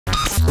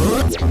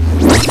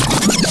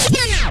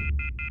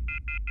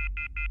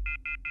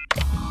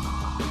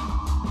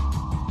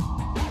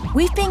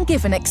We've been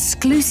given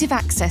exclusive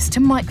access to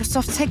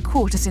Microsoft's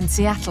headquarters in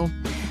Seattle,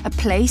 a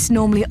place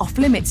normally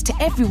off-limits to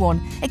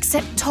everyone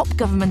except top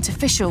government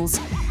officials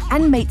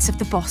and mates of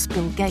the boss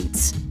Bill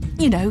Gates.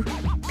 You know,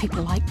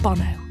 people like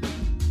Bono.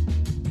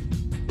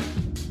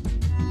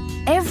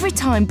 Every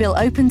time Bill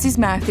opens his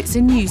mouth, it's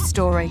a news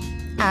story.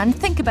 And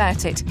think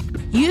about it,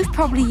 you've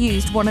probably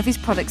used one of his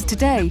products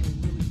today.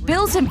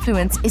 Bill's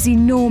influence is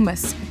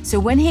enormous, so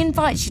when he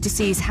invites you to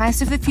see his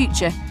house of the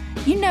future,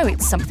 you know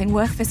it's something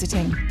worth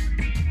visiting.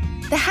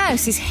 The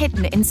house is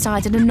hidden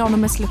inside an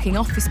anonymous-looking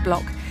office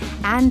block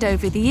and,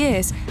 over the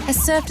years,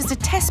 has served as a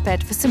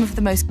testbed for some of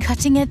the most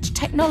cutting-edge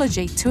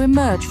technology to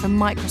emerge from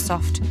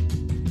Microsoft.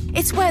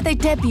 It's where they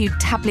debuted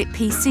tablet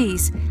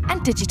PCs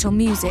and digital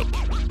music.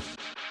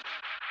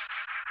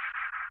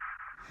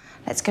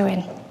 Let's go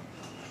in.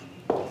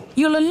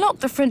 You'll unlock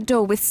the front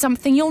door with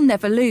something you'll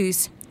never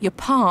lose, your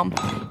palm.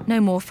 No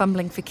more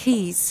fumbling for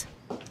keys.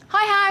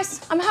 Hi,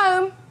 house. I'm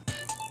home.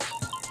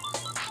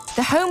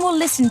 The home will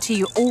listen to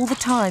you all the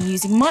time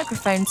using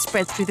microphones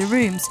spread through the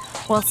rooms,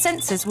 while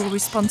sensors will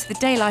respond to the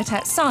daylight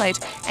outside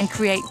and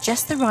create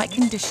just the right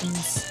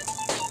conditions.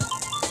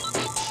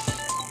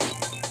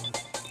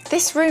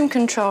 This room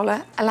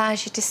controller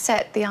allows you to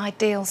set the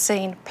ideal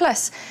scene.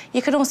 Plus,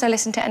 you can also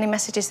listen to any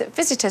messages that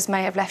visitors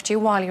may have left you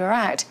while you were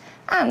out.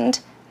 And,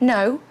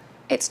 no,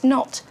 it's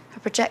not a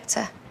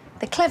projector.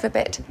 The clever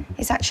bit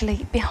is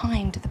actually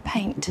behind the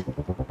paint.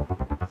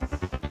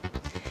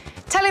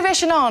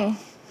 Television on.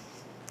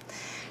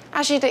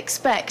 As you'd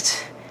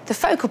expect, the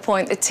focal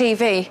point, the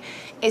TV,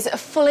 is a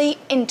fully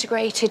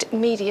integrated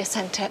media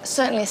centre,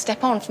 certainly a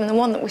step on from the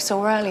one that we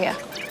saw earlier.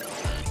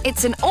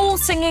 It's an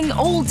all-singing,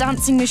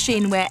 all-dancing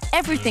machine where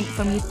everything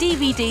from your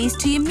DVDs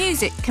to your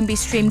music can be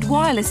streamed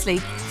wirelessly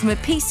from a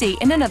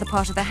PC in another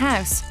part of the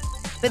house.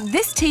 But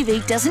this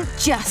TV doesn't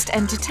just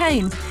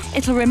entertain.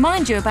 It'll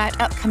remind you about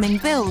upcoming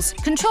bills,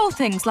 control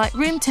things like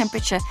room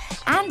temperature,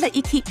 and let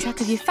you keep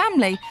track of your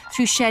family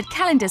through shared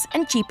calendars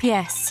and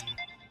GPS.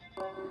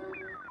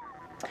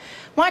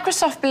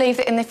 Microsoft believe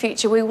that in the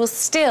future we will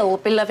still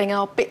be loving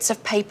our bits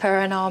of paper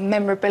and our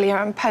memorabilia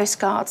and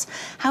postcards.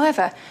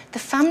 However, the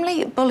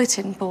family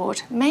bulletin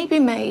board may be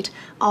made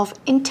of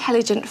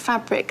intelligent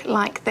fabric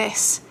like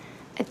this,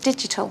 a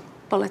digital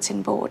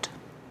bulletin board.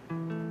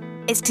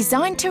 It's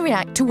designed to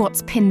react to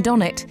what's pinned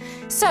on it,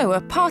 so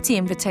a party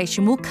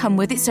invitation will come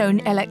with its own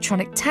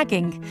electronic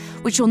tagging,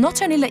 which will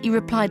not only let you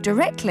reply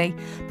directly,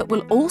 but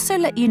will also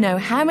let you know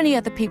how many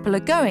other people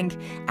are going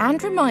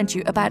and remind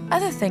you about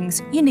other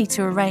things you need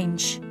to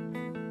arrange.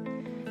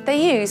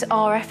 They use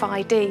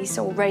RFIDs,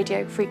 or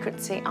radio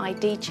frequency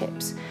ID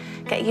chips.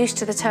 Get used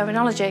to the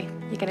terminology,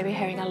 you're going to be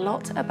hearing a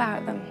lot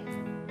about them.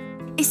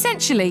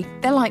 Essentially,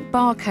 they're like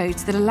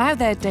barcodes that allow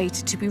their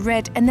data to be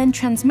read and then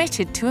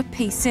transmitted to a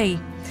PC.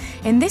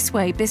 In this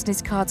way,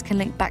 business cards can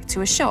link back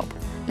to a shop,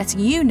 letting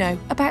you know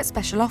about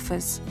special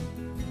offers.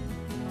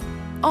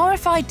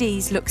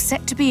 RFIDs look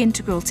set to be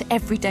integral to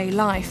everyday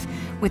life,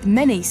 with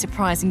many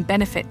surprising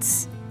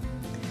benefits.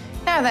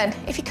 Now then,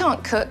 if you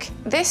can't cook,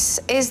 this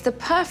is the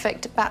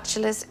perfect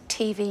bachelor's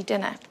TV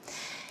dinner.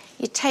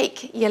 You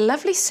take your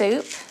lovely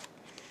soup,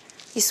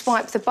 you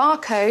swipe the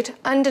barcode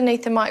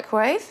underneath the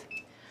microwave.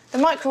 The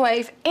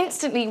microwave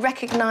instantly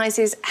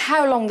recognises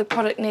how long the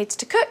product needs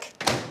to cook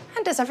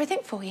and does everything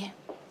for you.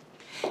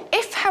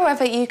 If,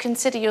 however, you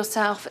consider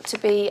yourself to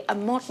be a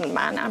modern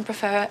man and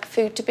prefer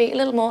food to be a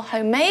little more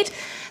homemade,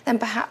 then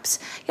perhaps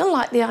you'll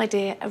like the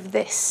idea of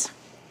this.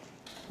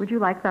 Would you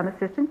like some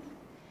assistance?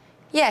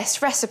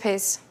 Yes,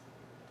 recipes.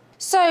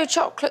 So,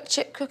 chocolate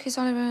chip cookies,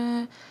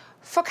 Oliver,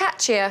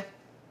 focaccia.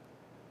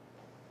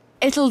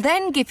 It'll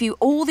then give you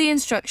all the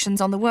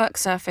instructions on the work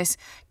surface,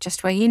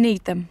 just where you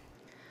need them.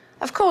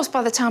 Of course,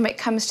 by the time it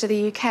comes to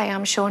the UK,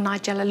 I'm sure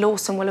Nigella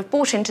Lawson will have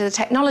bought into the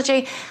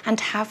technology and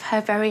have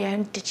her very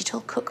own digital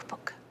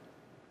cookbook.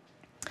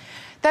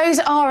 Those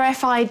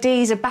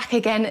RFIDs are back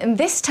again, and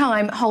this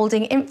time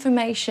holding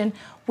information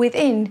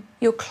within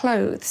your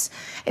clothes.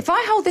 If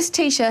I hold this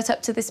T-shirt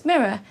up to this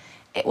mirror,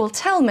 it will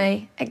tell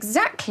me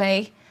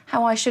exactly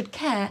how I should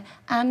care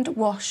and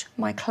wash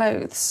my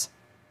clothes.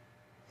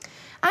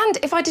 And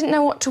if I didn't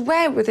know what to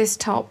wear with this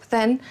top,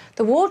 then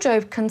the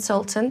wardrobe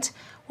consultant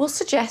will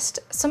suggest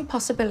some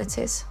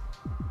possibilities.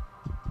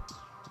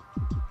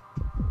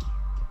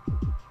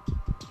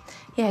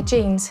 Yeah,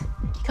 jeans.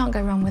 You can't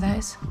go wrong with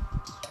those.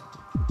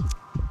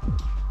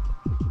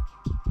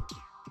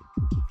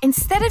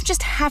 Instead of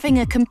just having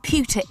a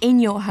computer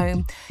in your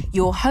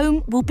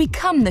home will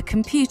become the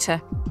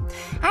computer.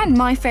 And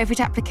my favourite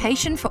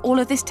application for all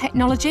of this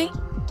technology?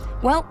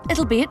 Well,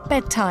 it'll be at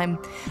bedtime,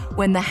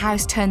 when the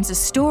house turns a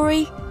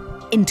story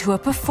into a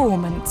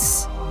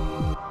performance.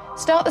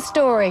 Start the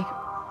story.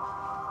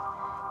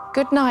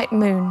 Good night,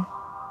 Moon.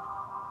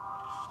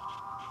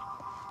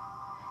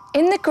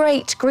 In the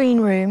great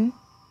green room,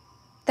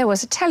 there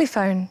was a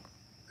telephone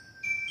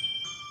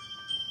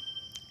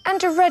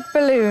and a red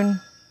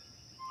balloon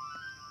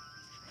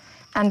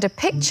and a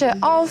picture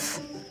of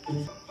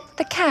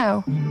the cat.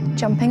 cow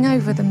jumping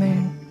over the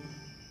moon.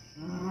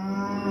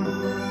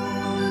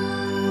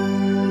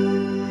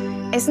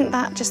 Isn't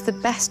that just the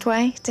best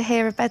way to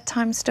hear a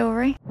bedtime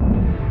story?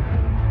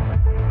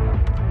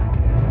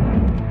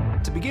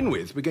 To begin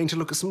with, we're going to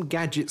look at some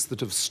gadgets that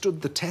have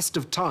stood the test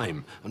of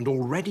time and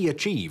already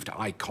achieved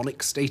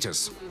iconic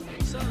status.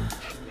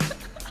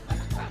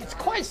 It's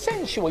quite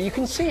sensual. You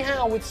can see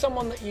how, with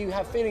someone that you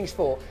have feelings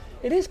for,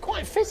 it is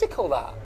quite physical, that.